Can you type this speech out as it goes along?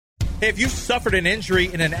Hey, if you suffered an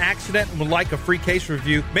injury in an accident and would like a free case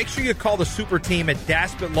review, make sure you call the super team at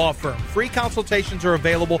Daspit Law Firm. Free consultations are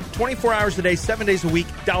available 24 hours a day, 7 days a week.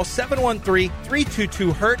 Dial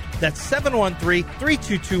 713-322-HURT. That's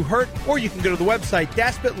 713-322-HURT. Or you can go to the website,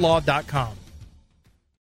 daspitlaw.com.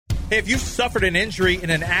 Hey, if you suffered an injury in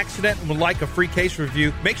an accident and would like a free case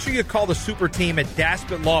review, make sure you call the super team at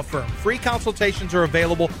Daspit Law Firm. Free consultations are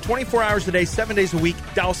available 24 hours a day, 7 days a week.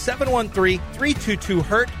 Dial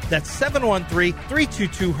 713-322-HURT. That's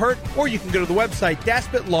 713-322-HURT. Or you can go to the website,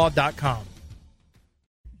 daspitlaw.com.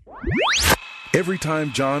 Every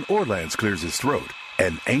time John or Lance clears his throat,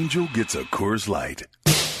 an angel gets a Coors Light.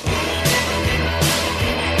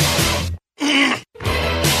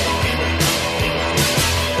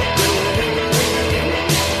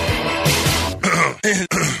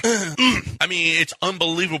 I mean, it's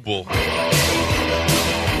unbelievable. Well,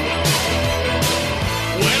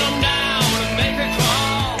 I'm down to make a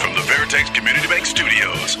call. From the Veritex Community Bank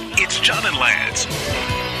Studios, it's John and Lance. All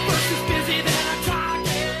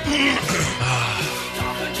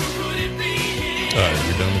right,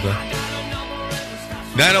 we're done with that.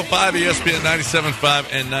 905 ESPN 97.5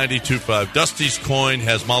 and 92.5. Dusty's coin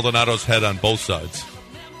has Maldonado's head on both sides.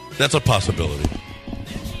 That's a possibility.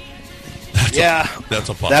 That's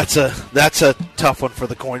a possibility. That's a tough one for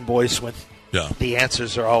the coin boys when the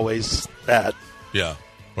answers are always that. Yeah,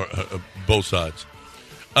 both sides.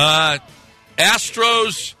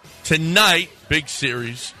 Astros tonight, big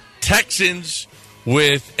series. Texans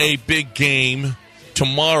with a big game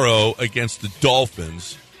tomorrow against the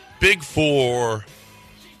Dolphins. Big for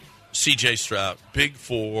C.J. Stroud. Big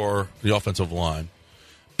for the offensive line.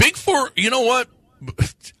 Big for, you know what?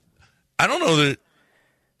 I don't know that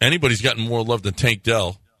anybody's gotten more love than Tank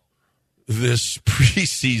Dell this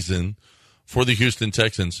preseason for the Houston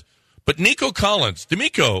Texans. But Nico Collins,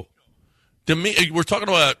 D'Amico, we're talking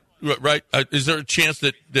about, right? Is there a chance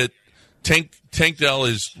that Tank Dell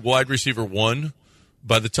is wide receiver one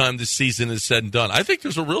by the time this season is said and done? I think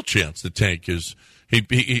there's a real chance that Tank is.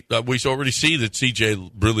 We already see that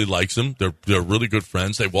CJ really likes him. They're really good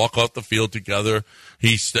friends. They walk off the field together.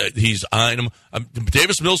 He's eyeing him.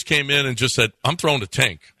 Davis Mills came in and just said, "I'm throwing to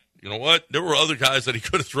Tank." You know what? There were other guys that he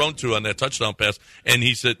could have thrown to on that touchdown pass, and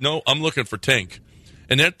he said, "No, I'm looking for Tank."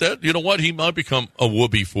 And that you know what? He might become a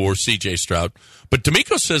whoopee for C.J. Stroud. But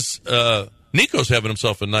D'Amico says Nico's having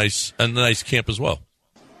himself a nice camp as well.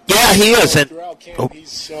 Yeah, he is. Throughout camp,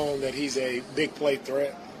 he's shown that he's a big play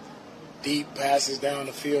threat. Deep passes down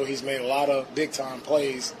the field. He's made a lot of big-time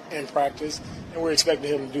plays in practice, and we're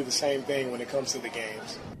expecting him to do the same thing when it comes to the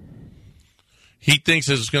games. He thinks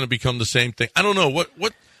it's going to become the same thing. I don't know. What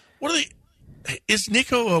are they? Is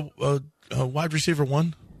Nico a wide receiver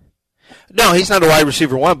one? No, he's not a wide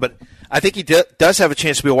receiver one, but I think he does have a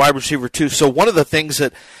chance to be a wide receiver two. So one of the things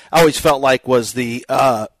that I always felt like was the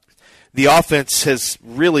offense has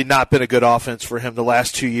really not been a good offense for him the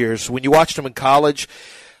last 2 years. When you watched him in college,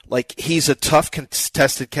 like, he's a tough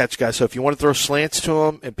contested catch guy. So if you want to throw slants to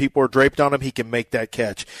him and people are draped on him, he can make that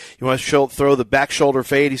catch. You want to throw the back shoulder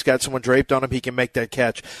fade, he's got someone draped on him, he can make that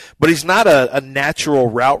catch. But he's not a natural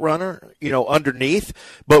route runner, underneath.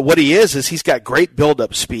 But what he is he's got great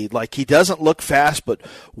build-up speed. Like, he doesn't look fast, but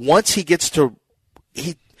once he gets the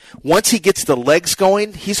legs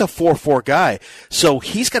going, he's a 4-4 guy. So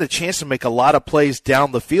he's got a chance to make a lot of plays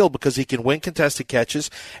down the field because he can win contested catches,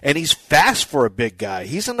 and he's fast for a big guy.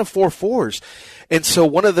 He's in the 4-4s. And so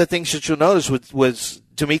one of the things that you'll notice was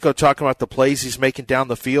D'Amico talking about the plays he's making down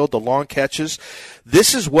the field, the long catches.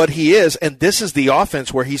 This is what he is, and this is the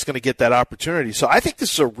offense where he's going to get that opportunity. So I think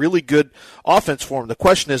this is a really good offense for him. The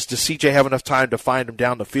question is, does CJ have enough time to find him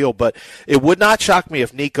down the field? But it would not shock me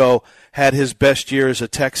if Nico had his best year as a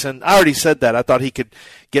Texan. I already said that. I thought he could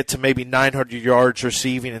get to maybe 900 yards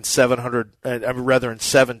receiving and 7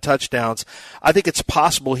 touchdowns. I think it's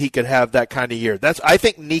possible he could have that kind of year. I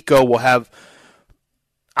think Nico will have.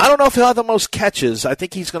 I don't know if he'll have the most catches. I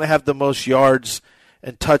think he's going to have the most yards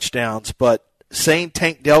and touchdowns. But saying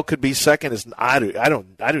Tank Dell could be second is I do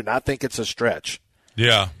not think it's a stretch.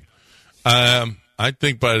 Yeah, I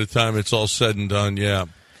think by the time it's all said and done,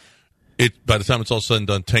 by the time it's all said and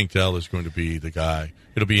done, Tank Dell is going to be the guy.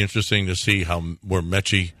 It'll be interesting to see where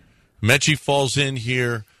Mechie falls in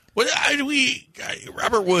here.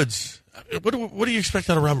 Robert Woods? What do you expect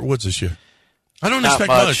out of Robert Woods this year? I don't expect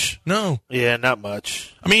much. No. Yeah, not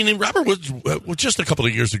much. I mean, Robert Woods, just a couple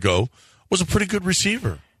of years ago, was a pretty good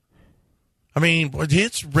receiver. I mean,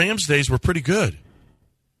 his Rams days were pretty good.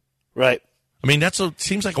 Right. I mean,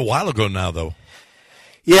 seems like a while ago now, though.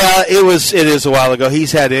 Yeah, it is a while ago.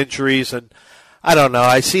 He's had injuries, and I don't know.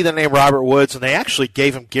 I see the name Robert Woods, and they actually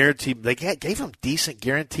gave him decent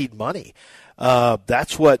guaranteed money.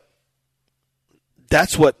 That's what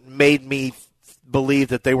made me believe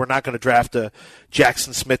that they were not going to draft a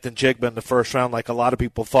Jackson Smith and Jigba in the first round like a lot of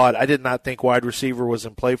people thought. I did not think wide receiver was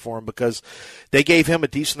in play for him because they gave him a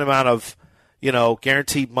decent amount of,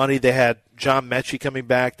 guaranteed money. They had John Mechie coming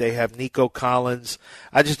back. They have Nico Collins.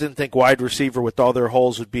 I just didn't think wide receiver with all their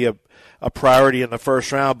holes would be a priority in the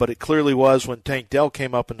first round, but it clearly was when Tank Dell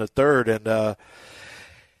came up in the third. And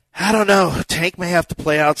I don't know. Tank may have to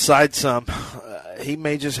play outside some. He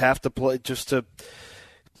may just have to play just to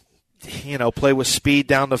play with speed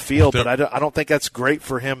down the field, but I don't think that's great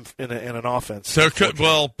for him in an offense. Might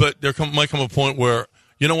come a point where,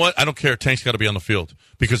 you know what, I don't care. Tank's got to be on the field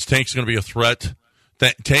because Tank's going to be a threat.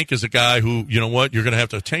 Tank is a guy who, you're going to have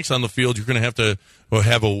to, Tank's on the field, you're going to have to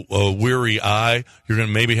have a weary eye. You're going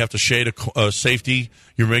to maybe have to shade a safety.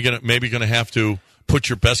 You're maybe going to have to put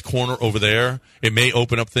your best corner over there. It may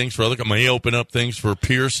open up things for it may open up things for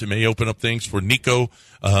Pierce. It may open up things for Nico,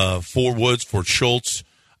 for Woods, for Schultz.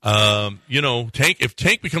 If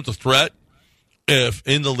Tank becomes a threat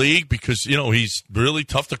in the league because, he's really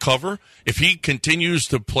tough to cover, if he continues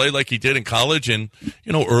to play like he did in college and,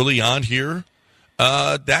 early on here,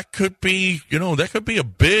 that could be a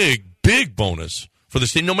big, big bonus for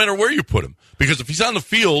this team, no matter where you put him. Because if he's on the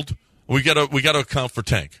field, we gotta account for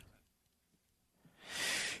Tank.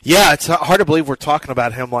 Yeah, it's hard to believe we're talking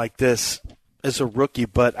about him like this as a rookie,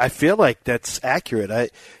 but I feel like that's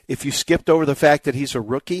accurate. If you skipped over the fact that he's a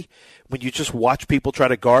rookie, when you just watch people try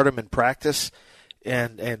to guard him in practice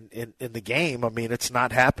and in the game, I mean, it's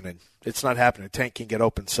not happening. It's not happening. Tank can get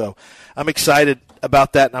open. So I'm excited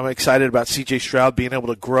about that, and I'm excited about C.J. Stroud being able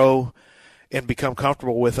to grow and become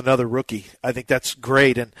comfortable with another rookie. I think that's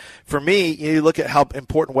great. And for me, you look at how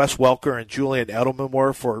important Wes Welker and Julian Edelman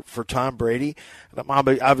were for Tom Brady. And I'm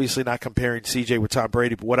obviously not comparing C.J. with Tom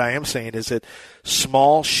Brady, but what I am saying is that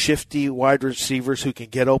small, shifty wide receivers who can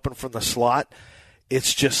get open from the slot,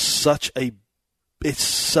 it's just such a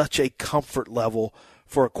comfort level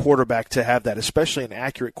for a quarterback to have that, especially an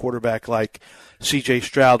accurate quarterback like C.J.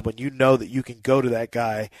 Stroud, when you know that you can go to that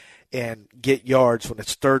guy and get yards when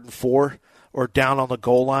it's 3rd and 4 or down on the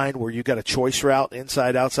goal line where you got a choice route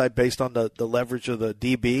inside, outside based on the leverage of the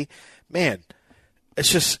DB. Man,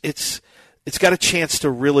 it's got a chance to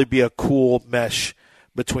really be a cool mesh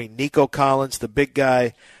between Nico Collins, the big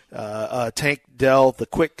guy, Tank Dell, the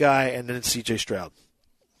quick guy, and then C.J. Stroud.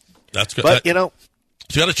 That's good. But,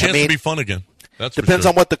 it's got a chance to be fun again. That's depends sure.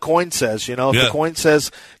 on what the coin says. If the coin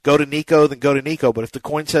says go to Nico, then go to Nico. But if the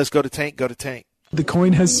coin says go to Tank, go to Tank. The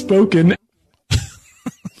coin has spoken.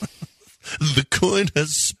 The coin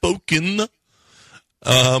has spoken.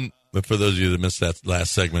 But for those of you that missed that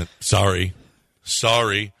last segment, sorry.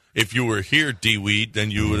 If you were here, D-Weed, then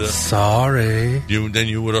you would have. Sorry. Then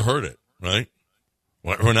you would have heard it, right?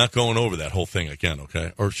 We're not going over that whole thing again,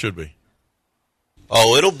 okay? Or should we?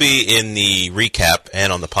 Oh, it'll be in the recap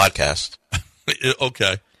and on the podcast.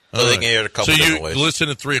 Okay. So they can hear it a couple different ways. So you listen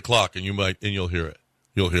at 3:00 and you'll hear it.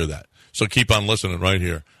 You'll hear that. So keep on listening right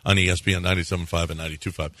here on ESPN 97.5 and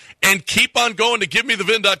 92.5. And keep on going to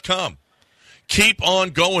GiveMeTheVin.com. Keep on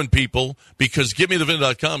going, people, because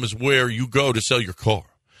GiveMeTheVin.com is where you go to sell your car.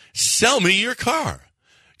 Sell me your car.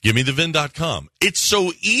 GiveMeTheVin.com. It's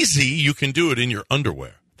so easy you can do it in your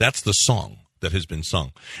underwear. That's the song that has been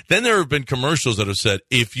sung. Then there have been commercials that have said,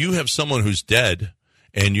 if you have someone who's dead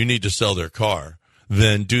and you need to sell their car,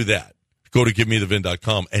 then do that. Go to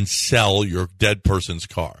GiveMeTheVin.com and sell your dead person's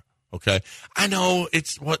car. Okay? I know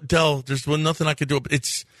it's what, Del, there's nothing I can do.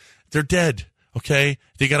 They're dead. Okay?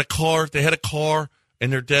 They got a car. They had a car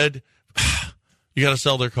and they're dead. You got to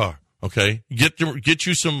sell their car. Okay? Get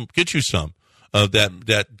you some of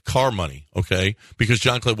that car money. Okay? Because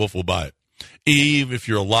John Clay Wolf will buy it. Even if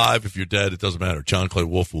you're alive, if you're dead, it doesn't matter. John Clay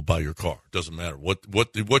Wolf will buy your car. It doesn't matter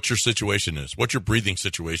what your situation is, what your breathing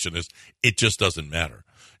situation is. It just doesn't matter.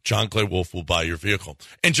 John Clay Wolf will buy your vehicle.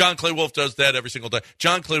 And John Clay Wolf does that every single day.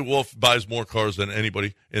 John Clay Wolf buys more cars than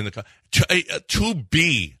anybody in the country.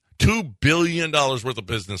 $2 billion worth of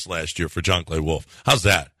business last year for John Clay Wolf. How's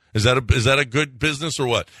that? Is that a good business or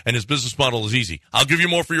what? And his business model is easy. I'll give you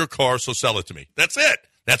more for your car, so sell it to me. That's it.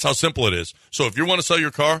 That's how simple it is. So if you want to sell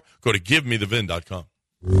your car, go to GiveMeTheVin.com.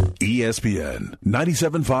 ESPN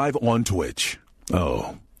 97.5 on Twitch.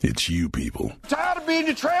 Oh, it's you people. Tired of being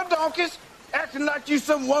the trail donkeys? Acting like you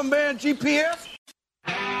some one-man GPS?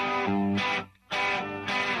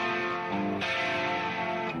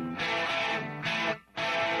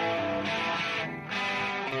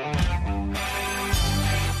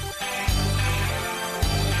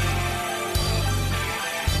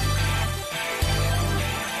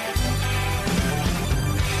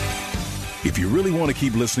 really want to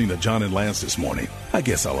keep listening to John and Lance this morning, I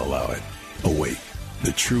guess I'll allow it. Oh, wait.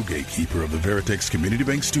 The true gatekeeper of the Veritex Community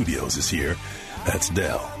Bank Studios is here. That's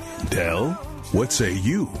Dell. Dell, what say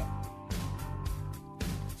you?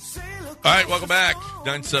 All right, welcome back.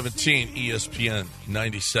 917 ESPN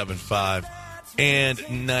 97.5 and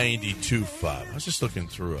 92.5. I was just looking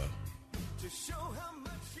through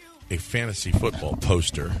a fantasy football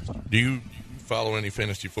poster. Do you follow any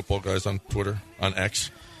fantasy football guys on Twitter, on X?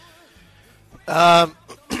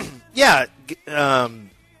 Yeah.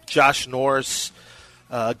 Josh Norris,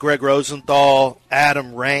 Greg Rosenthal,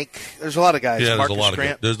 Adam Rank. There's a lot of guys. Yeah, Marcus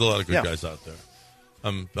Grant. There's a lot of good guys out there.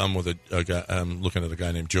 I'm with a guy. I'm looking at a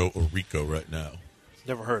guy named Joe Orico right now.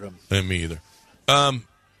 Never heard of him. And me either.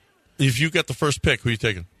 If you got the first pick, who are you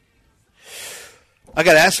taking? I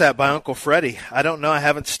got asked that by Uncle Freddie. I don't know. I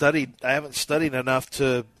haven't studied enough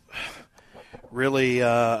to really.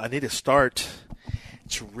 I need to start.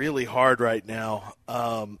 It's really hard right now.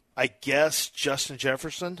 I guess Justin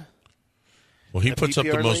Jefferson. Well, he puts up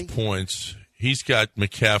the most points. He's got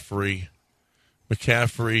McCaffrey.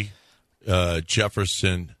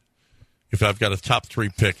 Jefferson. If I've got a top 3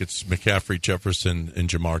 pick, it's McCaffrey, Jefferson, and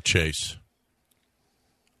Jamar Chase.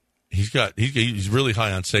 He's really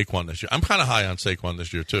high on Saquon this year. I'm kind of high on Saquon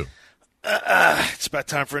this year too. It's about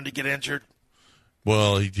time for him to get injured.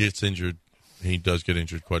 Well, he gets injured. He does get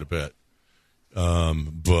injured quite a bit.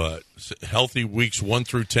 But healthy weeks 1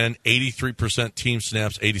 through 10, 83% team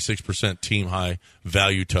snaps, 86% team high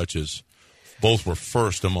value touches. Both were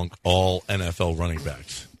first among all NFL running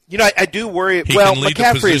backs. You know, I do worry.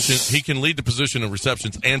 McCaffrey he can lead the position in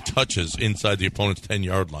receptions and touches inside the opponent's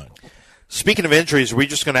 10-yard line. Speaking of injuries, are we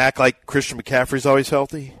just going to act like Christian McCaffrey's always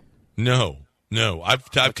healthy? No. I've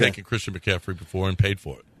taken Christian McCaffrey before and paid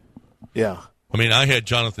for it. Yeah. I mean, I had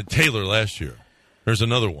Jonathan Taylor last year. There's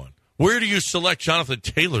another one. Where do you select Jonathan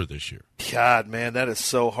Taylor this year? God, man, that is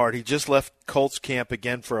so hard. He just left Colts camp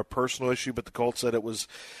again for a personal issue, but the Colts said it was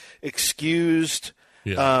excused.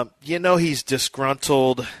 Yeah. He's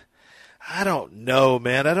disgruntled. I don't know,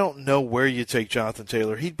 man. I don't know where you take Jonathan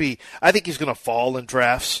Taylor. I think he's going to fall in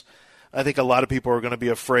drafts. I think a lot of people are going to be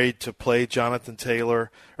afraid to play Jonathan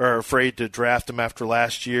Taylor or afraid to draft him after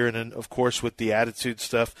last year. And then, of course, with the attitude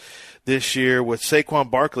stuff this year with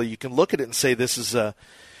Saquon Barkley, you can look at it and say this is a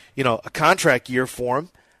contract year for him.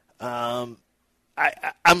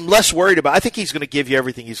 I'm less worried about. I think he's going to give you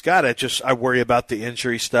everything he's got. I worry about the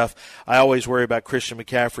injury stuff. I always worry about Christian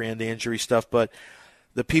McCaffrey and the injury stuff, but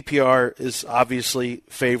the PPR is obviously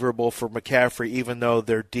favorable for McCaffrey, even though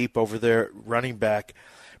they're deep over there running back.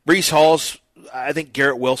 Breece Hall's. I think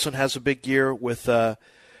Garrett Wilson has a big year with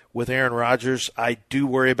Aaron Rodgers. I do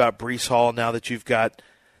worry about Breece Hall now that you've got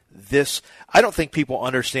this. I don't think people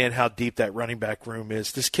understand how deep that running back room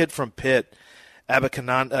is. This kid from Pitt,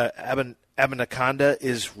 Abanaconda,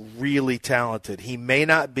 is really talented. He may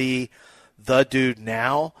not be the dude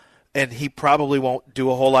now, and he probably won't do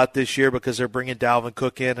a whole lot this year because they're bringing Dalvin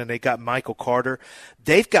Cook in and they got Michael Carter.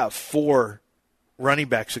 They've got 4 running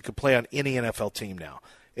backs that could play on any NFL team now.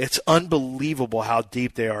 It's unbelievable how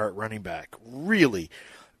deep they are at running back. Really,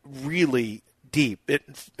 really deep.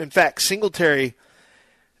 In fact, Singletary,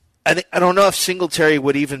 I don't know if Singletary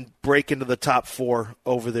would even break into the top 4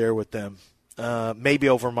 over there with them. Maybe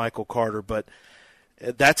over Michael Carter, but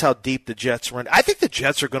that's how deep the Jets run. I think the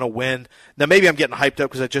Jets are going to win. Now, maybe I'm getting hyped up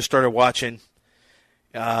because I just started watching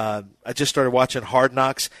Hard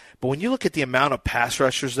Knocks. But when you look at the amount of pass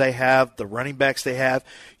rushers they have, the running backs they have,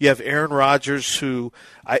 you have Aaron Rodgers, who,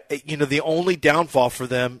 the only downfall for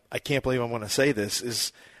them, I can't believe I'm going to say this,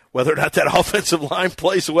 is whether or not that offensive line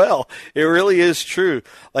plays well. It really is true.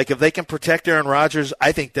 Like, if they can protect Aaron Rodgers,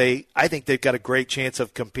 I think they've got a great chance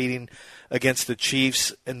of competing against the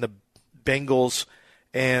Chiefs and the Bengals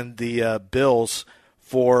and the Bills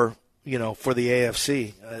for the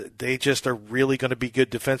AFC. They just are really going to be good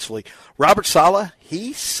defensively. Robert Saleh,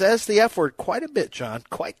 he says the F word quite a bit, John,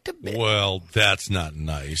 quite a bit. Well, that's not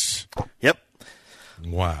nice. Yep.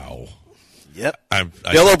 Wow. Yep.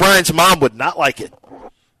 Bill O'Brien's mom would not like it.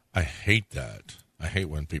 I hate that. I hate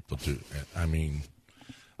when people do it. I mean,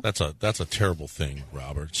 that's a terrible thing,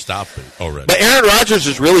 Robert. Stop it already. But Aaron Rodgers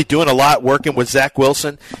is really doing a lot working with Zach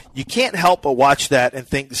Wilson. You can't help but watch that and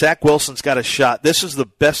think Zach Wilson's got a shot. This is the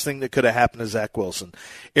best thing that could have happened to Zach Wilson.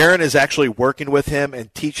 Aaron is actually working with him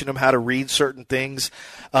and teaching him how to read certain things.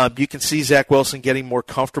 You can see Zach Wilson getting more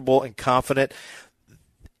comfortable and confident.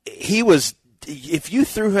 If you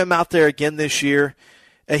threw him out there again this year,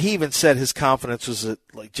 and he even said his confidence was at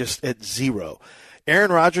 0.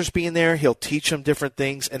 Aaron Rodgers being there, he'll teach him different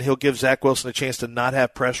things, and he'll give Zach Wilson a chance to not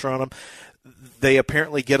have pressure on him. They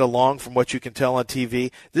apparently get along from what you can tell on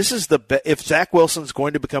TV. This is if Zach Wilson's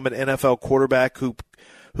going to become an NFL quarterback who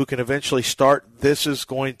can eventually start, this is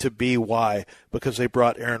going to be why, because they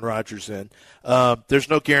brought Aaron Rodgers in. There's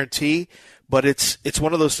no guarantee, but it's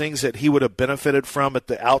one of those things that he would have benefited from at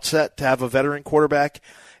the outset to have a veteran quarterback,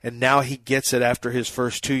 and now he gets it after his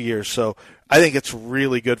first 2 years. So I think it's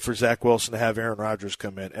really good for Zach Wilson to have Aaron Rodgers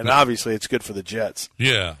come in, and obviously it's good for the Jets.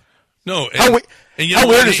 Yeah. No, how weird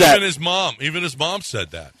is that? Even his mom said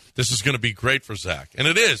that this is going to be great for Zach, and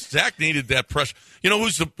it is. Zach needed that pressure. You know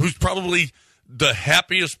who's probably the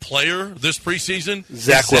happiest player this preseason?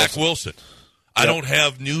 Zach Wilson. I don't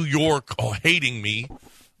have New York hating me,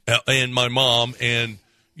 and my mom, and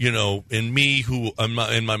and me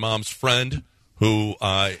and my mom's friend who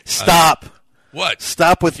Stop. What?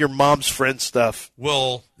 Stop with your mom's friend stuff.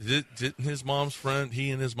 Well, didn't his mom's friend? He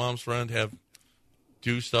and his mom's friend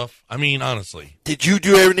do stuff? I mean, honestly. Did you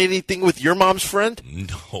do anything with your mom's friend?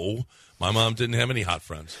 No. My mom didn't have any hot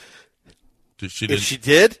friends. If she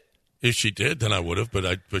did? If she did, then I would have,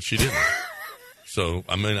 but she didn't. So,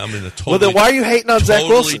 I'm in a totally, well, then why are you hating on Zach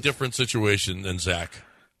Wilson? Totally different situation than Zach.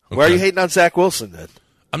 Okay? Why are you hating on Zach Wilson then?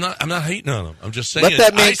 I'm not hating on him. I'm just saying. Let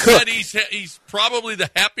that man cook. Said he's probably the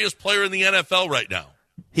happiest player in the NFL right now.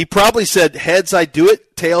 He probably said, heads I do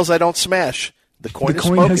it, tails I don't smash. The coin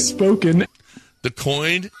has spoken. The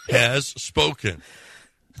coin has spoken.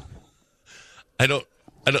 I don't.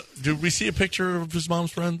 Did we see a picture of his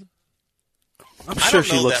mom's friend? I'm sure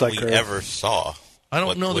she looks like her. Ever saw. I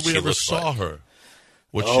don't know that we ever saw her.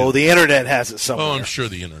 The internet has it somewhere. Oh, I'm sure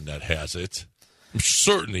the internet has it. I'm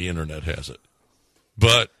certain the internet has it.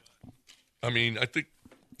 But, I mean, I think,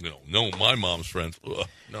 no, my mom's friends,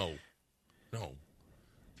 no.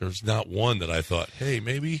 There's not one that I thought, hey,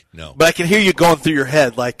 maybe, no. But I can hear you going through your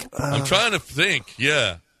head like, I'm trying to think,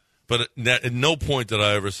 yeah. But at no point did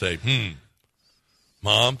I ever say,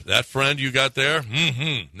 Mom, that friend you got there?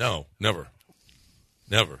 No, never.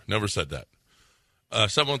 Never said that.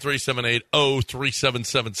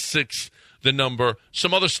 713-780-3776, the number.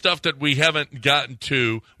 Some other stuff that we haven't gotten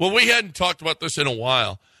to. Well, we hadn't talked about this in a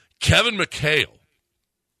while. Kevin McHale.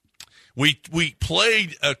 We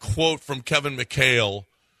played a quote from Kevin McHale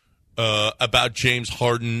about James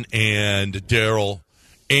Harden and Darryl.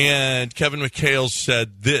 And Kevin McHale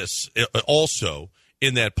said this also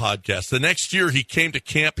in that podcast. The next year he came to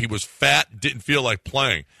camp, he was fat, didn't feel like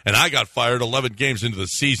playing. And I got fired 11 games into the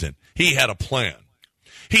season. He had a plan.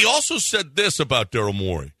 He also said this about Daryl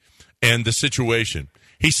Morey and the situation.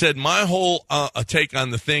 He said, my whole take on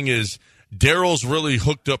the thing is Daryl's really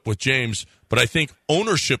hooked up with James, but I think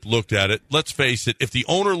ownership looked at it. Let's face it, if the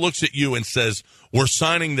owner looks at you and says, we're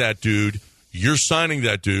signing that dude, you're signing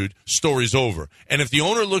that dude, story's over. And if the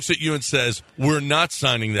owner looks at you and says, we're not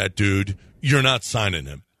signing that dude, you're not signing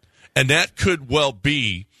him. And that could well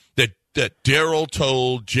be that Daryl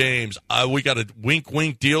told James, we got a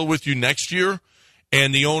wink deal with you next year.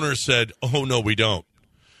 And the owner said, oh, no, we don't.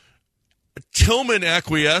 Tillman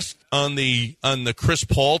acquiesced on the Chris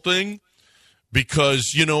Paul thing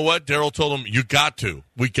because, you know what? Daryl told him, you got to.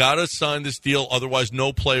 We got to sign this deal. Otherwise,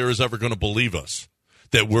 no player is ever going to believe us.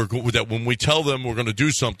 That when we tell them we're going to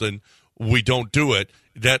do something, we don't do it.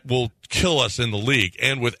 That will kill us in the league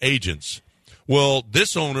and with agents. Well,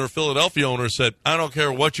 this owner, Philadelphia owner, said, I don't care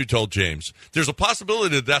what you told James. There's a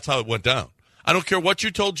possibility that that's how it went down. I don't care what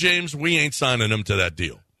you told James. We ain't signing him to that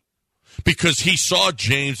deal. Because he saw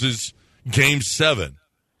James's Game 7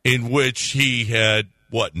 in which he had,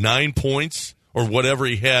 9 points or whatever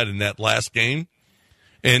he had in that last game.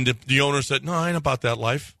 And the owner said, no, I ain't about that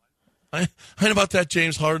life. I ain't about that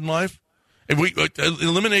James Harden life. And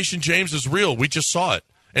Elimination James is real. We just saw it.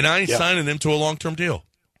 And I ain't signing him to a long-term deal.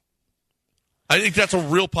 I think that's a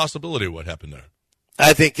real possibility of what happened there.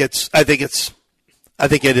 I think it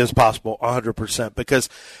is possible 100% because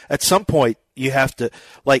at some point you have to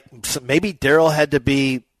maybe Daryl had to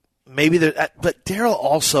be but Daryl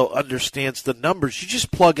also understands the numbers. You just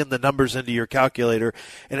plug in the numbers into your calculator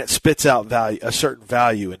and it spits out a certain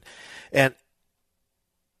value and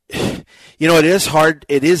it is hard.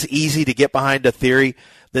 It is easy to get behind a theory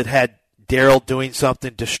that had Daryl doing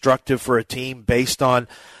something destructive for a team based on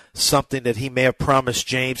something that he may have promised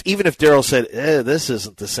James, even if Daryl said, this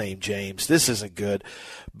isn't the same James, this isn't good.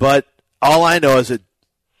 But all I know is that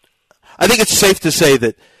I think it's safe to say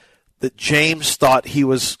that James thought he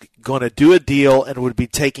was going to do a deal and would be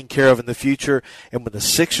taken care of in the future, and when the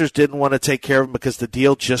Sixers didn't want to take care of him because the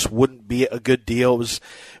deal just wouldn't be a good deal, it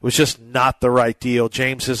was just not the right deal.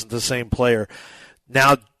 James isn't the same player.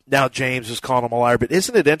 Now James is calling him a liar. But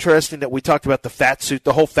isn't it interesting that we talked about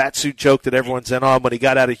the whole fat suit joke that everyone's in on when he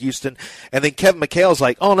got out of Houston, and then Kevin McHale's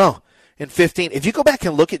like, oh, no, in 15. If you go back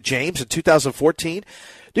and look at James in 2014,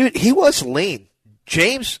 dude, he was lean.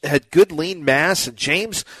 James had good lean mass, and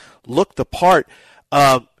James looked the part.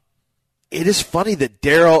 It is funny that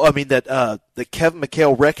that Kevin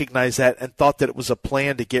McHale recognized that and thought that it was a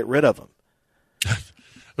plan to get rid of him.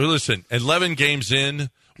 Listen, 11 games in,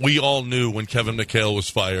 we all knew when Kevin McHale was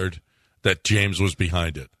fired that James was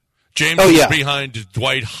behind it. James was behind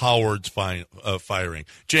Dwight Howard's firing.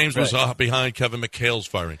 James was behind Kevin McHale's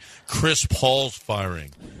firing. Chris Paul's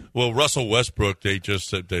firing. Well, Russell Westbrook, they just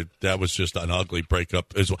said that was just an ugly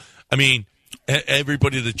breakup as well. I mean,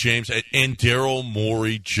 everybody that James and Daryl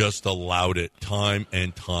Morey just allowed it time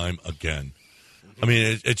and time again. I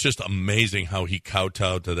mean, it's just amazing how he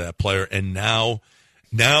kowtowed to that player, and now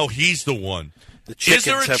he's the one. The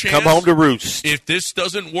chickens have come home to roost. If this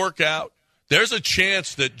doesn't work out, there's a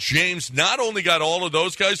chance that James not only got all of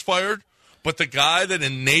those guys fired, but the guy that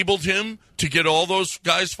enabled him to get all those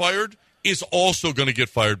guys fired is also going to get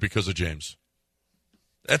fired because of James.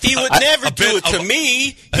 He would never do it to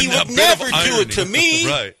me. He would never do it to me.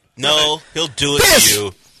 Right. No, he'll do it to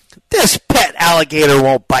you. This pet alligator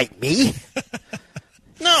won't bite me.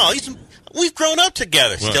 No, we've grown up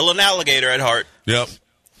together. Right. Still an alligator at heart. Yep.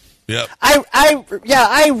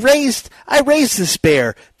 I raised this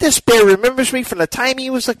bear. This bear remembers me from the time he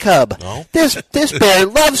was a cub. No. This bear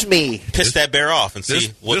loves me. Piss that bear off and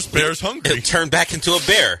see what this bear's hungry. He'll turn back into a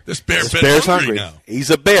bear. This bear's hungry now.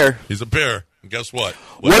 He's a bear. He's a bear. And guess what?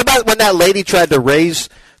 What about when that lady tried to raise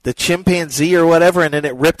the chimpanzee or whatever, and then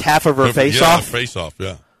it ripped half of her face off? Face off,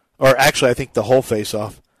 yeah. Or actually, I think the whole face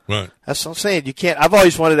off. Right. That's what I'm saying. You can't. I've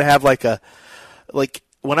always wanted to have like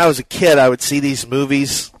when I was a kid, I would see these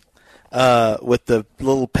movies with the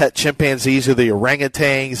little pet chimpanzees or the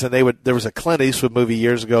orangutans, and there was a Clint Eastwood movie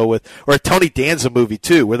years ago or a Tony Danza movie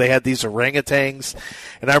too, where they had these orangutans,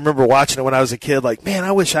 and I remember watching it when I was a kid. Like, man,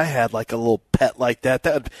 I wish I had like a little pet like that.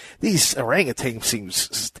 These orangutans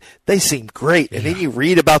seem great, and then you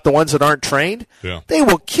read about the ones that aren't trained. Yeah. They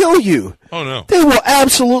will kill you. Oh no, they will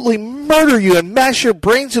absolutely murder you and mash your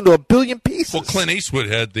brains into a billion pieces. Well, Clint Eastwood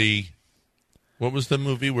had what was the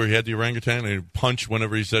movie where he had the orangutan and he'd punch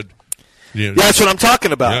whenever he said. Yeah, that's what I'm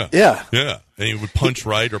talking about. Yeah. And he would punch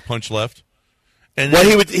right or punch left. And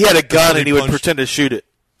he had a gun and he would pretend to shoot it,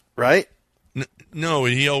 right? No,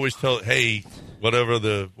 he always tell, hey, what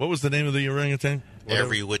was the name of the orangutan?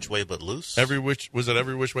 Every which way but loose. Every which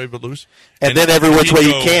way but loose. And then every which way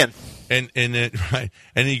you can. And then right,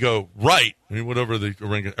 and he'd go right, and whatever the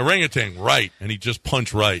orangutan right, and he'd just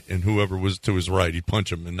punch right, and whoever was to his right, he'd punch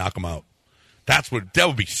him and knock him out. That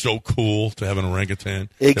would be so cool to have an orangutan.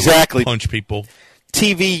 Exactly. That would punch people.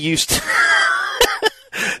 TV used to.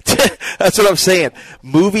 That's what I'm saying.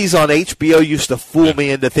 Movies on HBO used to fool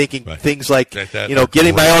me into thinking things like,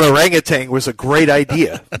 getting my own orangutan was a great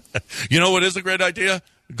idea. You know what is a great idea?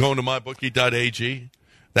 Going to mybookie.ag.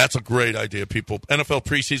 That's a great idea, people. NFL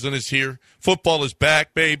preseason is here. Football is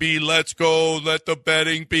back, baby. Let's go. Let the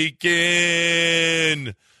betting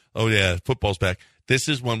begin. Oh, yeah, football's back. This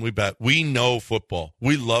is when we bet. We know football.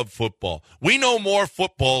 We love football. We know more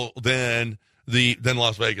football than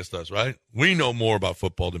Las Vegas does, right? We know more about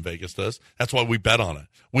football than Vegas does. That's why we bet on it.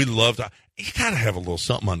 We love to. You got to have a little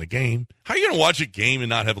something on the game. How are you going to watch a game and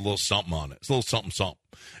not have a little something on it? It's a little something, something.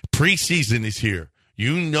 Preseason is here.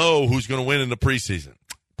 You know who's going to win in the preseason.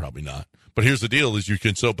 Probably not. But here's the deal: is you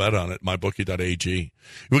can still bet on it. MyBookie.ag.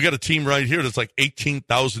 We got a team right here that's like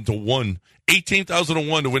 18,000 to 1. 18,000 to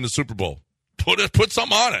 1 to win the Super Bowl. Put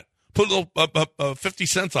something on it. Put a little 50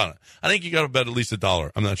 cents on it. I think you got to bet at least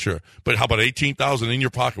 $1. I'm not sure. But how about 18,000 in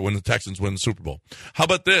your pocket when the Texans win the Super Bowl? How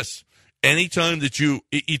about this? Anytime that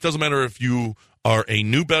it doesn't matter if you are a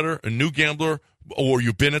new bettor, a new gambler, or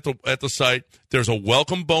you've been at the site, there's a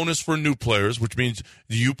welcome bonus for new players, which means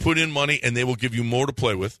you put in money and they will give you more to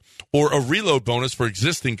play with, or a reload bonus for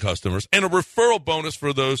existing customers, and a referral bonus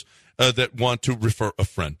for those that want to refer a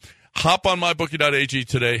friend. Hop on mybookie.ag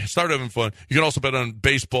today. Start having fun. You can also bet on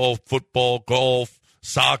baseball, football, golf,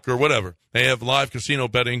 soccer, whatever. They have live casino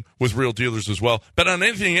betting with real dealers as well. Bet on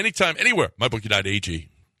anything, anytime, anywhere. mybookie.ag.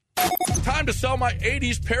 Time to sell my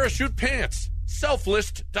 80s parachute pants.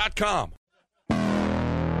 Selflist.com.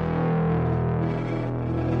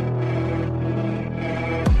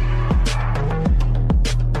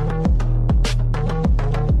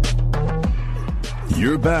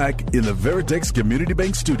 You're back in the Veritex Community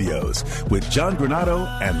Bank Studios with John Granado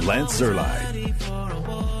and Lance Zerline.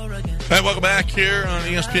 Hey, welcome back here on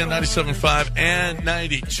ESPN 97.5 and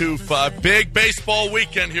 92.5. Big baseball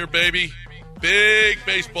weekend here, baby. Big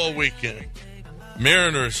baseball weekend.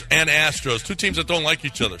 Mariners and Astros, two teams that don't like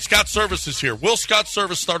each other. Scott Service is here. Will Scott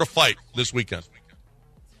Service start a fight this weekend?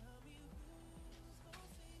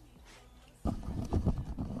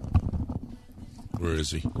 Where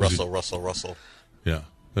is he? Russell. Yeah.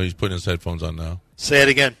 No, he's putting his headphones on now. Say it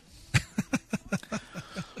again.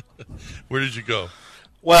 Where did you go?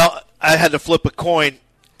 Well, I had to flip a coin.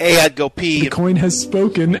 I'd go pee. The coin has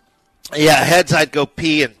spoken. Yeah, heads, I'd go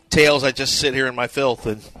pee, and tails, I'd just sit here in my filth.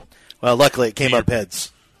 And, well, luckily it came up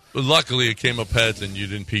heads. Luckily it came up heads and you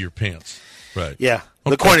didn't pee your pants. Right. Yeah.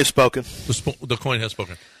 Okay. The coin has spoken. The coin has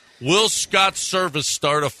spoken. Will Scott Service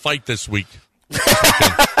start a fight this week?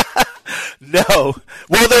 No.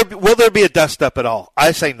 Will there be a dust up at all?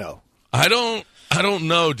 I say no. I don't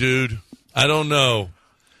know, dude. I don't know.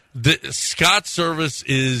 Scott Service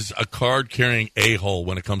is a card-carrying a-hole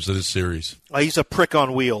when it comes to this series. He's a prick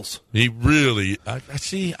on wheels. He really. I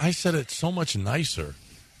see. I said it so much nicer.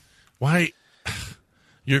 Why?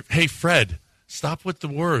 Hey, Fred, stop with the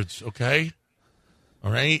words, okay?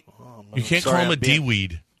 All right. You can't call him a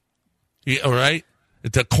D-weed. All right.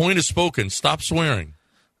 The coin is spoken. Stop swearing.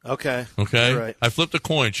 Okay. Okay. You're right. I flipped a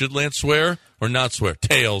coin. Should Lance swear or not swear?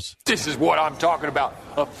 Tails. This is what I'm talking about.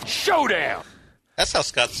 A showdown. That's how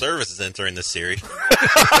Scott Service is entering this series.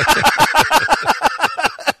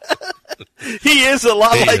 He is a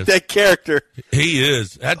lot like that character. He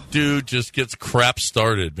is. That dude just gets crap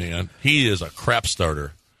started, man. He is a crap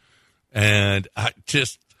starter. And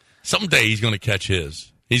someday he's going to catch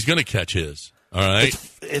his. He's going to catch his. All right.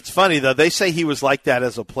 It's funny, though. They say he was like that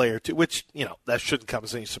as a player, too, which, that shouldn't come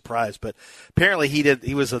as any surprise. But apparently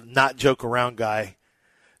he was a not joke around guy.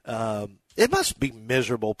 It must be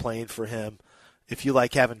miserable playing for him. If you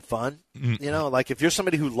like having fun, like if you're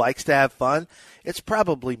somebody who likes to have fun, it's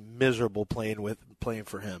probably miserable playing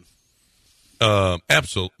for him.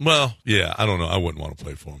 Absolutely. Well, yeah, I don't know. I wouldn't want to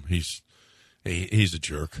play for him. He's a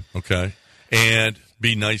jerk. Okay, and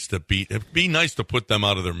be nice to put them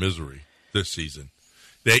out of their misery this season.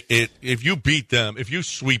 If you beat them, if you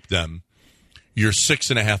sweep them, you're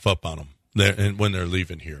 6.5 up on them when they're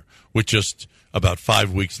leaving here with just about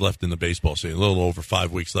 5 weeks left in the baseball season, a little over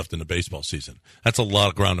 5 weeks left in the baseball season. That's a lot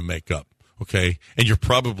of ground to make up, okay? And you're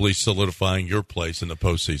probably solidifying your place in the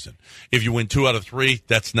postseason. If you win 2 out of 3,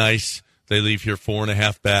 that's nice. They leave here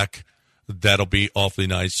 4.5 back. That'll be awfully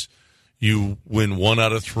nice. You win 1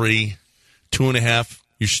 out of 3, 2.5.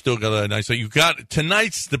 You still got a nice. You got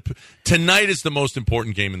tonight is the most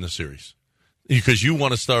important game in the series because you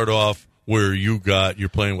want to start off where you're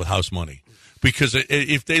playing with house money. Because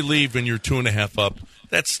if they leave and you're 2.5 up,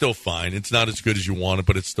 that's still fine. It's not as good as you wanted,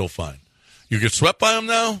 but it's still fine. You get swept by them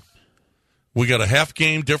now. We got a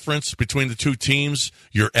half-game difference between the two teams.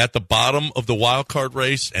 You're at the bottom of the wild card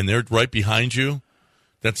race, and they're right behind you.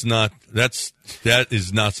 That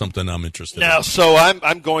is not something I'm interested in. No, so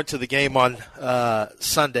I'm going to the game on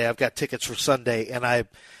Sunday. I've got tickets for Sunday, and I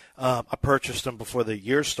purchased them before the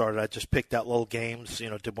year started. I just picked out little games,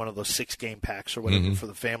 did one of those 6-game packs or whatever for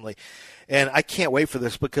the family. And I can't wait for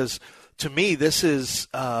this because, to me, this is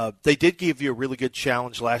they did give you a really good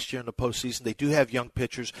challenge last year in the postseason. They do have young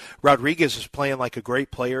pitchers. Rodriguez is playing like a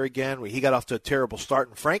great player again. He got off to a terrible start.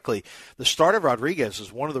 And, frankly, the start of Rodriguez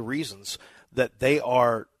is one of the reasons that they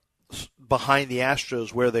are behind the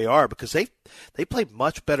Astros where they are because they play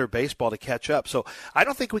much better baseball to catch up. So I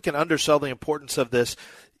don't think we can undersell the importance of this.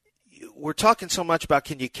 We're talking so much about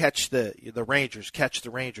can you catch the Rangers,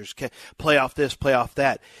 play off this, play off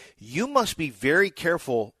that. You must be very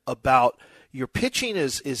careful about your pitching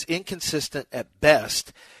is inconsistent at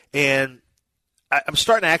best, and I'm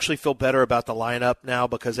starting to actually feel better about the lineup now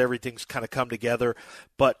because everything's kind of come together.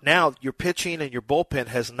 But now your pitching and your bullpen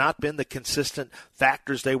has not been the consistent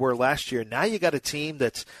factors they were last year. Now you got a team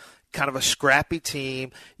that's kind of a scrappy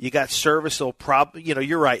team. You got Service. He'll probably,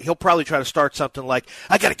 you're right. He'll probably try to start something like,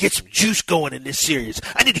 I got to get some juice going in this series.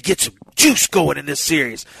 I need to get some juice going in this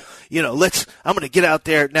series. I'm going to get out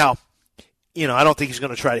there. Now, I don't think he's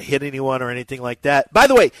going to try to hit anyone or anything like that. By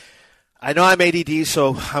the way, I know I'm ADD,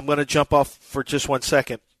 so I'm going to jump off for just 1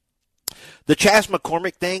 second. The Chas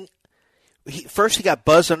McCormick thing, first he got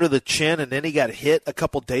buzzed under the chin, and then he got hit a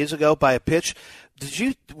couple days ago by a pitch.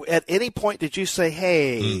 At any point, did you say,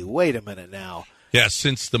 hey, wait a minute now? Yeah,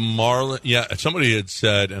 since the Marlins, somebody had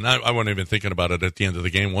said, and I wasn't even thinking about it at the end of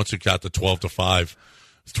the game, once it got to 12-5,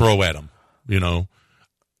 throw at him, But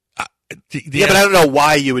I don't know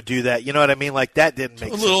why you would do that. You know what I mean? Like, that didn't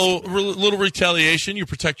make sense. A little retaliation. You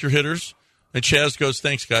protect your hitters. And Chaz goes,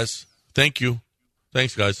 thanks, guys. Thank you.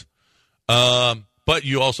 Thanks, guys. But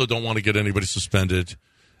you also don't want to get anybody suspended.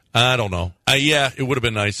 I don't know. It would have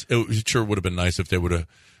been nice. It sure would have been nice if they would have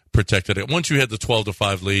protected it. Once you had the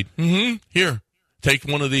 12-5 lead, here, take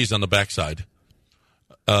one of these on the backside.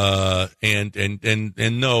 And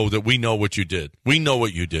know that we know what you did. We know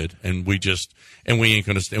what you did, and we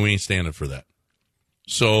ain't standing for that.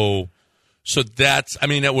 So So that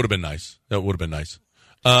would have been nice. That would have been nice.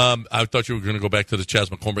 I thought you were going to go back to the Chas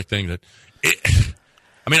McCormick thing.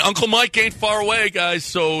 Uncle Mike ain't far away, guys,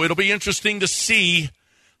 so it'll be interesting to see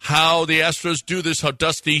how the Astros do this, how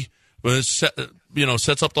Dusty sets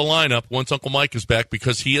up the lineup once Uncle Mike is back,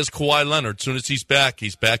 because he is Kawhi Leonard. As soon as he's back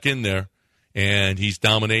in there, and he's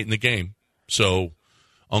dominating the game. So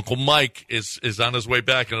Uncle Mike is on his way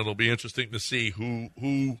back, and it'll be interesting to see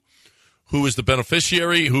who is the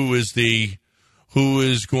beneficiary, who is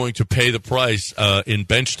going to pay the price in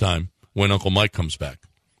bench time when Uncle Mike comes back.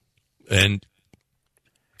 And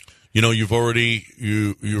you've already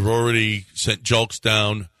sent Julks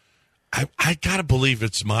down. I gotta believe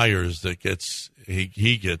it's Myers that gets. I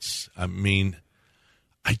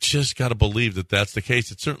just gotta believe that that's the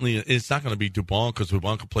case. It's not going to be Dubon, because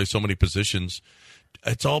Dubon can play so many positions.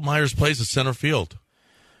 It's all Myers plays at center field.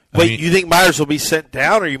 You think Myers will be sent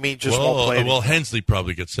down, or you mean just won't play? Well, Hensley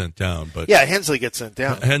probably gets sent down, but Hensley gets sent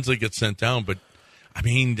down. But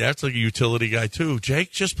that's like a utility guy too.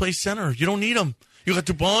 Jake just plays center. You don't need him. You got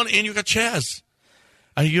Dubon and you got Chas.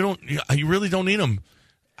 You really don't need him.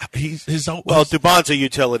 Dubon's a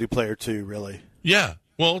utility player too, really. Yeah.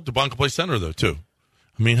 Well, Dubon can play center though too.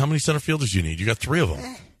 How many center fielders do you need? You got 3 of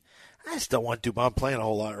them. I just don't want Dubon playing a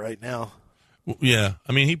whole lot right now. Well, yeah.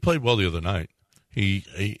 He played well the other night.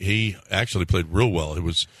 He actually played real well. It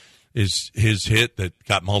was his hit that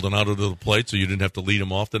got Maldonado to the plate, so you didn't have to lead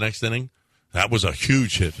him off the next inning. That was a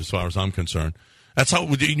huge hit as far as I'm concerned. That's how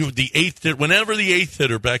the eighth hitter, whenever the eighth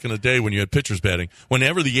hitter back in the day when you had pitchers batting,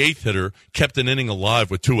 whenever the eighth hitter kept an inning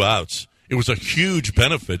alive with 2 outs, it was a huge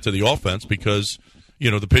benefit to the offense because,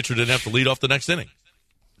 the pitcher didn't have to lead off the next inning.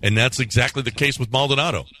 And that's exactly the case with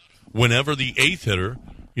Maldonado. Whenever the eighth hitter,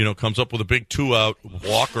 comes up with a big 2-out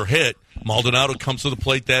walk or hit, Maldonado comes to the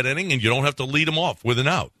plate that inning, and you don't have to lead him off with an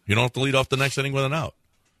out. You don't have to lead off the next inning with an out.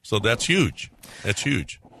 So that's huge. That's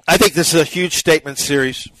huge. I think this is a huge statement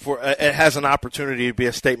series. It has an opportunity to be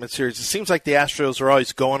a statement series. It seems like the Astros are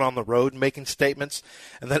always going on the road and making statements,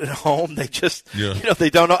 and then at home they just, they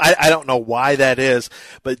don't know. I don't know why that is,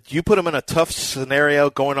 but you put them in a tough scenario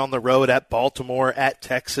going on the road at Baltimore, at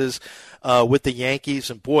Texas, with the Yankees,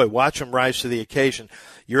 and boy, watch them rise to the occasion.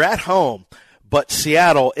 You're at home, but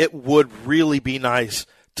Seattle, it would really be nice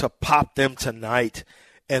to pop them tonight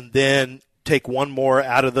and then take one more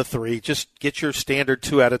out of the 3. Just get your standard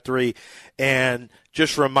 2 out of 3 and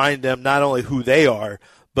just remind them not only who they are,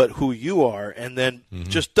 but who you are, and then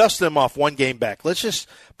just dust them off one game back. Let's just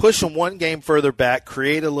push them one game further back,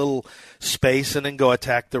 create a little space, and then go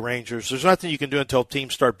attack the Rangers. There's nothing you can do until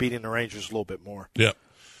teams start beating the Rangers a little bit more. Yeah.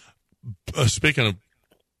 Speaking of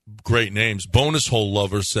great names, Bonus Hole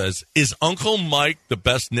Lover says, is Uncle Mike the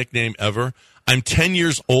best nickname ever? I'm 10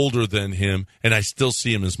 years older than him, and I still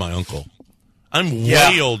see him as my uncle. I'm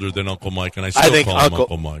way older than Uncle Mike, and I still call him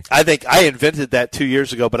Uncle Mike. I think I invented that 2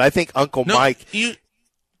 years ago, but I think Uncle Mike.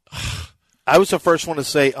 I was the first one to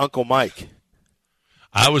say Uncle Mike.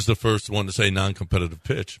 I was the first one to say non-competitive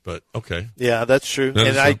pitch, but okay. Yeah, that's true.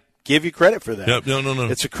 I give you credit for that. Yep, no.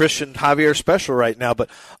 It's a Christian Javier special right now, but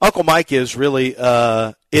Uncle Mike is really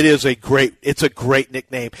it's a great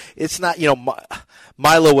nickname. It's not,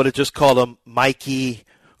 Milo would have just called him Mikey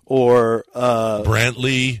or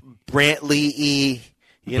Brantley, Brantley.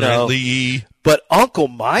 But Uncle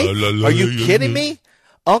Mike, are you kidding me?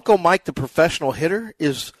 Uncle Mike, the professional hitter,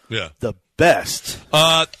 is the best.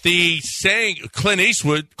 The saying, Clint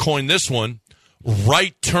Eastwood coined this one,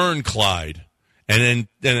 right turn Clyde. And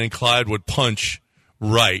then Clyde would punch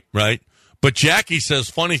right? But Jackie says,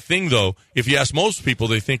 funny thing, though, if you ask most people,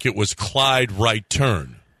 they think it was Clyde right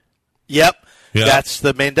turn. Yep. That's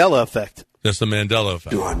the Mandela effect. That's the Mandela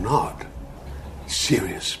effect. You are not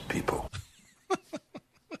serious people.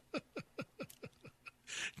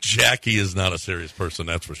 Jackie is not a serious person,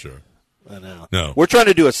 that's for sure. I know. No. We're trying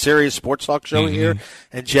to do a serious sports talk show here,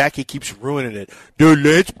 and Jackie keeps ruining it. The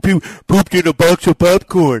Lance pooped in a box of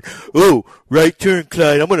popcorn. Oh, right turn,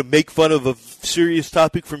 Clyde. I'm going to make fun of a serious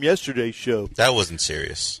topic from yesterday's show. That wasn't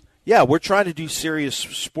serious. Yeah, we're trying to do serious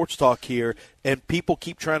sports talk here, and people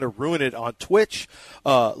keep trying to ruin it on Twitch.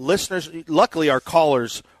 Listeners, luckily our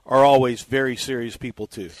callers are always very serious people,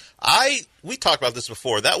 too. We talked about this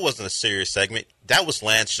before. That wasn't a serious segment. That was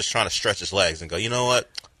Lance just trying to stretch his legs and go, you know what?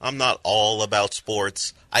 I'm not all about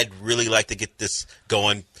sports. I'd really like to get this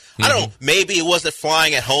going. I don't know. Maybe it wasn't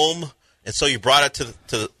flying at home, and so you brought it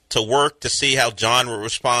to work to see how John would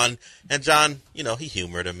respond. And John, he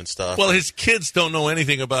humored him and stuff. Well, his kids don't know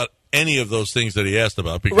anything about any of those things that he asked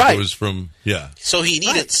about because it was from, So he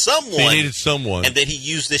needed someone. And then he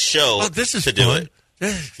used this show this is to fun. do it.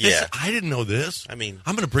 Yeah. I didn't know this. I mean,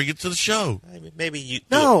 I'm going to bring it to the show. maybe you.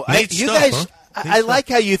 No, Neat you stuff, guys. huh? I like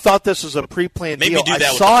how you thought this was a pre-planned Maybe deal. do that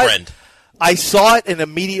I with saw a it. friend. I saw it and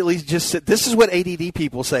immediately just said, "This is what ADD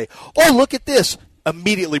people say." Oh, look at this!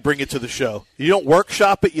 Immediately bring it to the show. You don't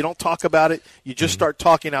workshop it. You don't talk about it. You just start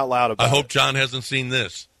talking out loud about it. I hope John hasn't seen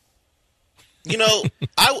this. You know,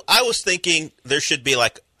 I was thinking there should be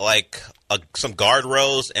some guard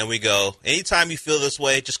rows, and we go, anytime you feel this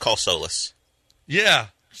way, just call Solus. Yeah,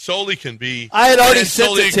 Soli can be. I had already sent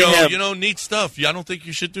Soli it to go, him. Neat stuff. I don't think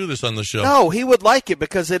you should do this on the show. No, he would like it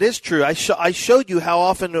because it is true. I showed you how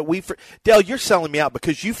often that Dale, you're selling me out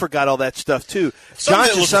because you forgot all that stuff too. Some of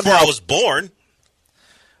it was before I was born.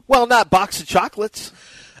 Well, not box of chocolates.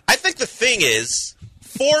 I think the thing is,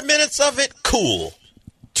 4 minutes of it, cool.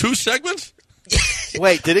 2 segments?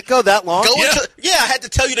 Wait, did it go that long? I had to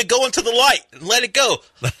tell you to go into the light and let it go.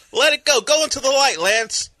 Let it go. Go into the light,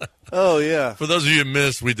 Lance. Oh, yeah. For those of you who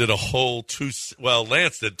missed, we did a whole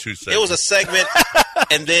Lance did 2 segments. It was a segment,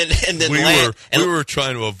 and then we were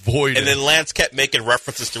trying to avoid it. And then Lance kept making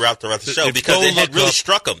references throughout the rest of the show because it had really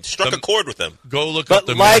struck a chord with him. Go look up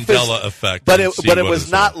the Mandela effect. But it was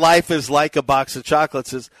not life is like a box of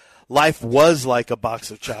chocolates. Life was like a box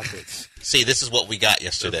of chocolates. See, this is what we got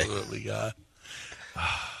yesterday. This is what we got.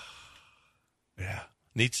 Yeah,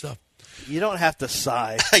 neat stuff. You don't have to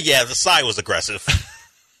sigh. Yeah, the sigh was aggressive.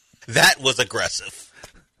 That was aggressive.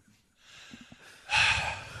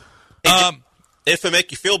 If it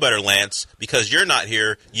make you feel better, Lance, because you're not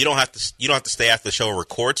here, you don't have to stay after the show and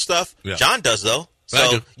record stuff. Yeah. John does though,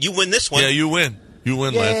 so you win this one. Yeah, you win. You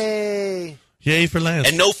win, Yay. Lance. Yay for Lance.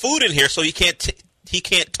 And no food in here, so he can't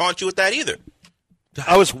taunt you with that either.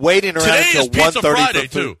 I was waiting around until 1:30 Pizza Friday for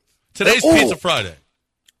food. too. Today's Pizza Friday,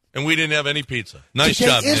 and we didn't have any pizza. Nice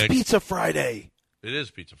job, Nick. It is Pizza Friday. It is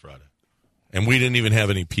Pizza Friday, and we didn't even have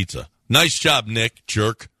any pizza. Nice job, Nick,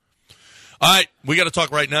 jerk. All right, we got to talk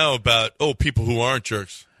right now about people who aren't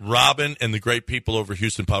jerks. Robin and the great people over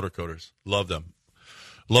Houston Powder Coaters. Love them.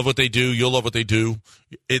 Love what they do. You'll love what they do.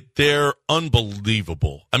 They're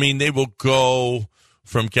unbelievable. I mean, they will go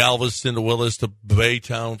from Galveston to Willis to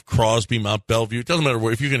Baytown, Crosby, Mount Bellevue. It doesn't matter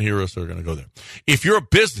where. If you can hear us, they're going to go there. If you're a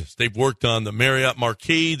business, they've worked on the Marriott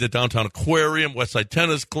Marquis, the Downtown Aquarium, Westside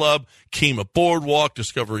Tennis Club, Kemah Boardwalk,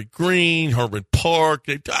 Discovery Green, Herman Park.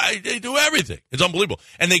 They do everything. It's unbelievable.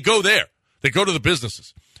 And they go there. They go to the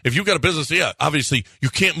businesses. If you've got a business, obviously you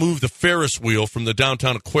can't move the Ferris wheel from the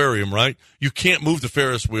Downtown Aquarium, right? You can't move the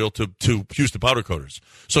Ferris wheel to Houston Powder Coaters.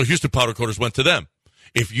 So Houston Powder Coaters went to them.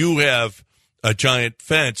 If you have a giant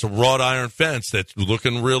fence, a wrought iron fence that's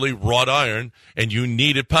looking really wrought iron, and you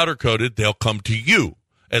need it powder coated, they'll come to you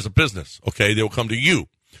as a business, okay? They'll come to you.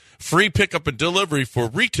 Free pickup and delivery for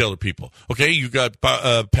retailer people, okay? You got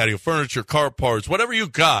patio furniture, car parts, whatever you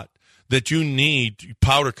got that you need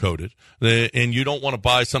powder coated, and you don't want to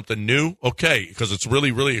buy something new, okay, because it's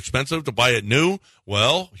really, really expensive to buy it new.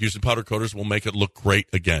 Well, Houston Powder Coaters will make it look great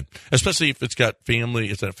again, especially if it's got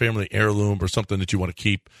it's a family heirloom or something that you want to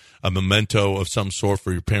keep, a memento of some sort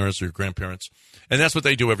for your parents or your grandparents. And that's what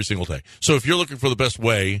they do every single day. So if you're looking for the best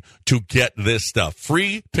way to get this stuff,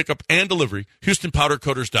 free pickup and delivery,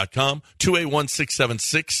 HoustonPowderCoaters.com,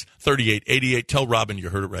 281-676-3888. Tell Robin you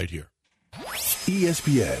heard it right here.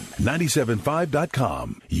 ESPN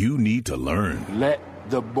 97.5.com. You need to learn. Let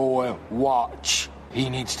the boy watch. He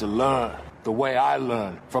needs to learn the way I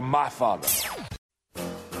learned from my father.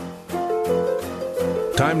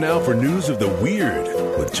 Time now for News of the Weird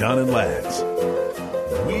with John and Lance.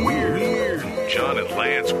 Weird. John and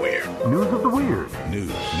Lance Weird. News of the weird.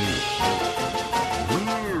 News.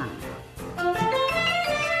 Weird.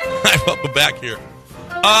 I'm back here.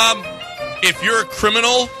 If you're a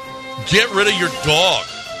criminal, get rid of your dog.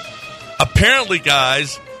 Apparently,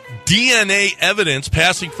 guys, DNA evidence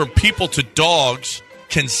passing from people to dogs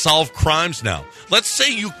can solve crimes now. Let's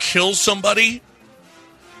say you kill somebody,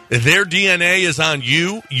 their DNA is on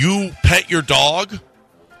you, you pet your dog,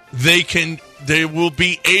 they will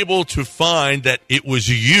be able to find that it was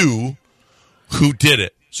you who did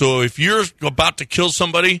it. So if you're about to kill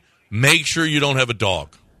somebody, make sure you don't have a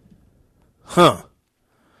dog. Huh.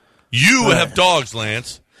 You have dogs,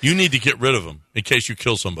 Lance. You need to get rid of them in case you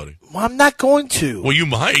kill somebody. Well, I'm not going to. Well, you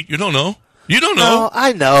might. You don't know. You don't know. No,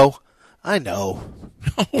 I know. No,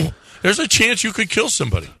 there's a chance you could kill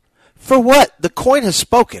somebody. For what? The coin has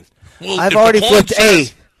spoken. Well, I've already flipped A.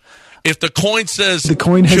 If the coin says the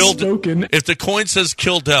coin has spoken. If the coin says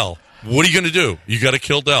kill Dell, what are you going to do? You got to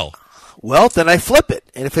kill Dell. well, then I flip it.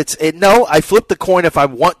 And if I flip the coin if I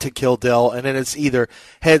want to kill Dell, and then it's either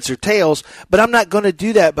heads or tails. But I'm not going to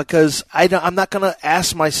do that because I'm not going to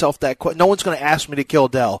ask myself that question. No one's going to ask me to kill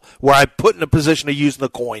Dell where I put in a position of using the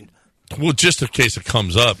coin. Well, just in case it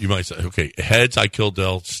comes up, you might say, okay, heads, I kill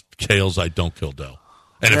Dell. Tails, I don't kill Dell.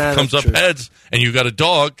 And if it comes up heads and you got a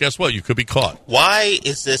dog, guess what? You could be caught. Why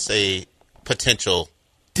is this a potential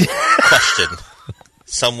question?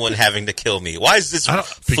 Someone having to kill me. Why is this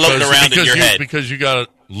floating around in your head? Because you got a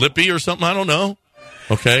lippy or something? I don't know.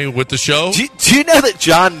 Okay, with the show? Do you know that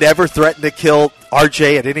John never threatened to kill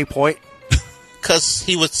RJ at any point? Because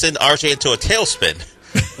he would send RJ into a tailspin.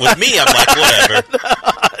 With me, I'm like, whatever.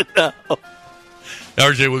 No.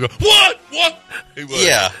 RJ would go, what? He would.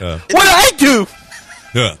 Yeah. What did I do?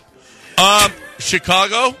 Yeah.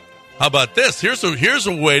 Chicago, how about this? Here's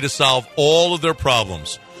a way to solve all of their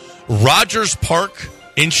problems. Rogers Park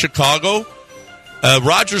in Chicago.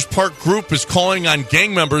 Rogers Park Group is calling on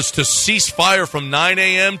gang members to cease fire from 9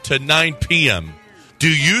 a.m. to 9 p.m. Do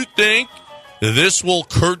you think this will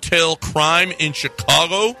curtail crime in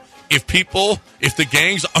Chicago if the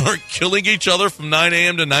gangs aren't killing each other from 9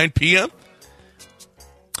 a.m. to 9 p.m.?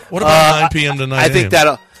 What about 9 p.m. to 9 a.m.?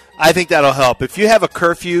 I think that'll help. If you have a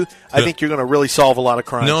curfew, I think you're going to really solve a lot of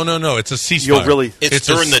crime. No. It's a ceasefire. It's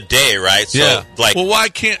during the day, right? So, yeah. Well, why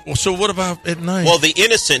can't? So what about at night? Well, the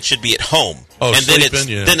innocent should be at home. Oh, and then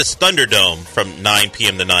it's Thunderdome from 9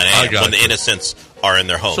 p.m. to 9 a.m. when the innocents are in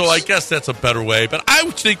their homes. So I guess that's a better way. But I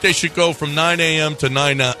would think they should go from 9 a.m. to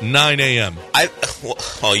 9 a.m.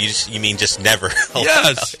 You mean just never?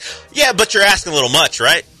 Yes. Yeah, but you're asking a little much,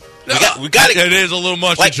 right? We got it is a little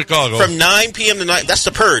much in Chicago. From 9 p.m. to 9, that's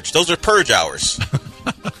the purge. Those are purge hours.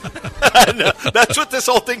 That's what this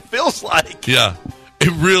whole thing feels like. Yeah.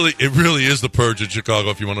 It really is the purge in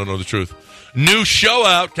Chicago, if you want to know the truth. New show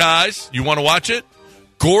out, guys. You want to watch it?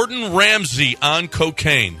 Gordon Ramsay on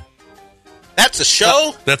cocaine. That's a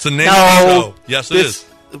show? That's the name of the show. Yes, it is.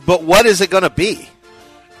 But what is it going to be?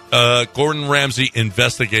 Gordon Ramsay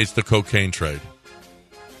investigates the cocaine trade.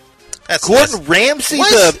 Gordon Ramsay?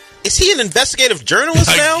 Is he an investigative journalist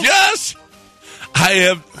now? Yes.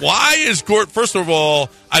 Why is Gordon? First of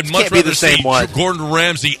all, I'd much rather see Gordon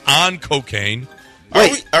Ramsay on cocaine.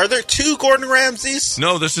 Are there two Gordon Ramsays?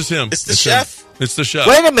 No, this is him. It's the chef? It's the chef.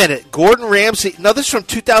 Wait a minute. Gordon Ramsay. No, this is from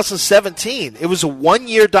 2017. It was a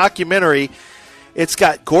one-year documentary. It's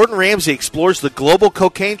got Gordon Ramsay explores the global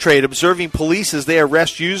cocaine trade, observing police as they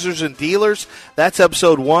arrest users and dealers. That's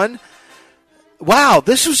episode 1. Wow,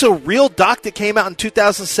 this was a real doc that came out in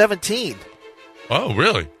 2017. Oh,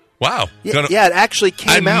 really? Wow. Yeah, it actually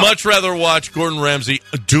came out. I'd much rather watch Gordon Ramsay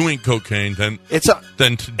doing cocaine than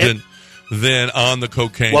on the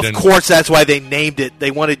cocaine. Well, of course, that's why they named it. They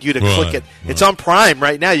wanted you to click it. It's on Prime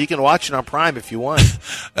right now. You can watch it on Prime if you want.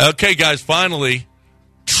 Okay, guys, finally,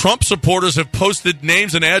 Trump supporters have posted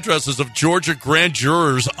names and addresses of Georgia grand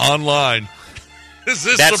jurors online. Is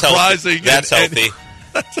this surprising? That's healthy.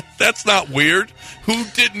 That's not weird. Who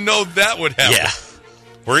didn't know that would happen? Yeah.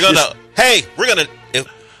 What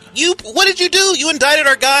did you do? You indicted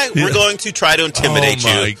our guy? Yeah. We're going to try to intimidate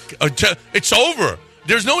you. It's over.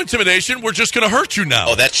 There's no intimidation. We're just going to hurt you now.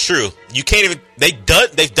 Oh, that's true. You can't even. They've done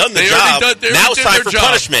the job. Now it's time for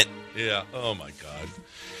punishment. Yeah. Oh my God.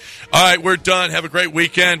 All right, we're done. Have a great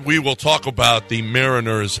weekend. We will talk about the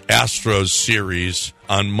Mariners-Astros series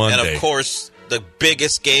on Monday. And of course, the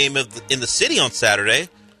biggest game in the city on Saturday.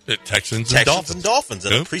 The Texans and Dolphins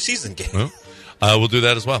in a preseason game. We'll do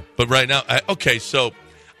that as well. But right now, so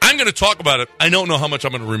I'm going to talk about it. I don't know how much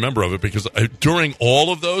I'm going to remember of it because during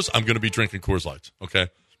all of those, I'm going to be drinking Coors Lights, okay?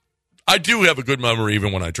 I do have a good memory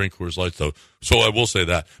even when I drink Coors Lights, though, so I will say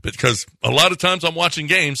that. Because a lot of times I'm watching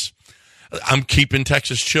games, I'm keeping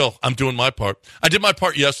Texas chill. I'm doing my part. I did my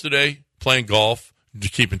part yesterday playing golf,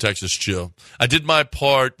 keeping Texas chill. I did my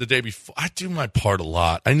part the day before. I do my part a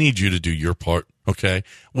lot. I need you to do your part, okay?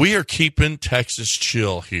 We are keeping Texas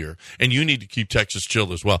chill here, and you need to keep Texas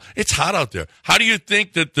chill as well. It's hot out there. How do you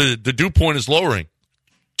think that the dew point is lowering?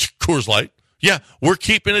 Coors Light. Yeah, we're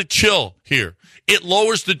keeping it chill here. It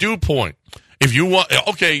lowers the dew point. If you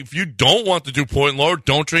don't want the dew point lower,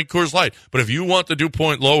 don't drink Coors Light. But if you want the dew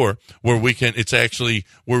point lower, where we can actually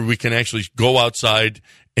go outside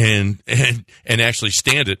and actually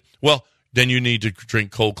stand it, well, then you need to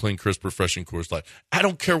drink cold, clean, crisp, refreshing Coors Light. I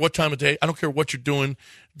don't care what time of day. I don't care what you're doing.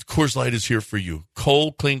 Coors Light is here for you.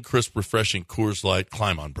 Cold, clean, crisp, refreshing Coors Light.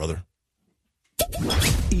 Climb on, brother.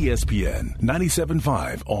 ESPN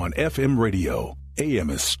 97.5 on FM radio.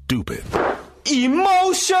 AM is stupid.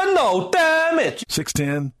 Emotional damage.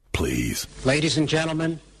 610, please. Ladies and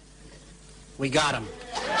gentlemen, we got him.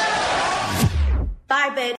 Bye, baby.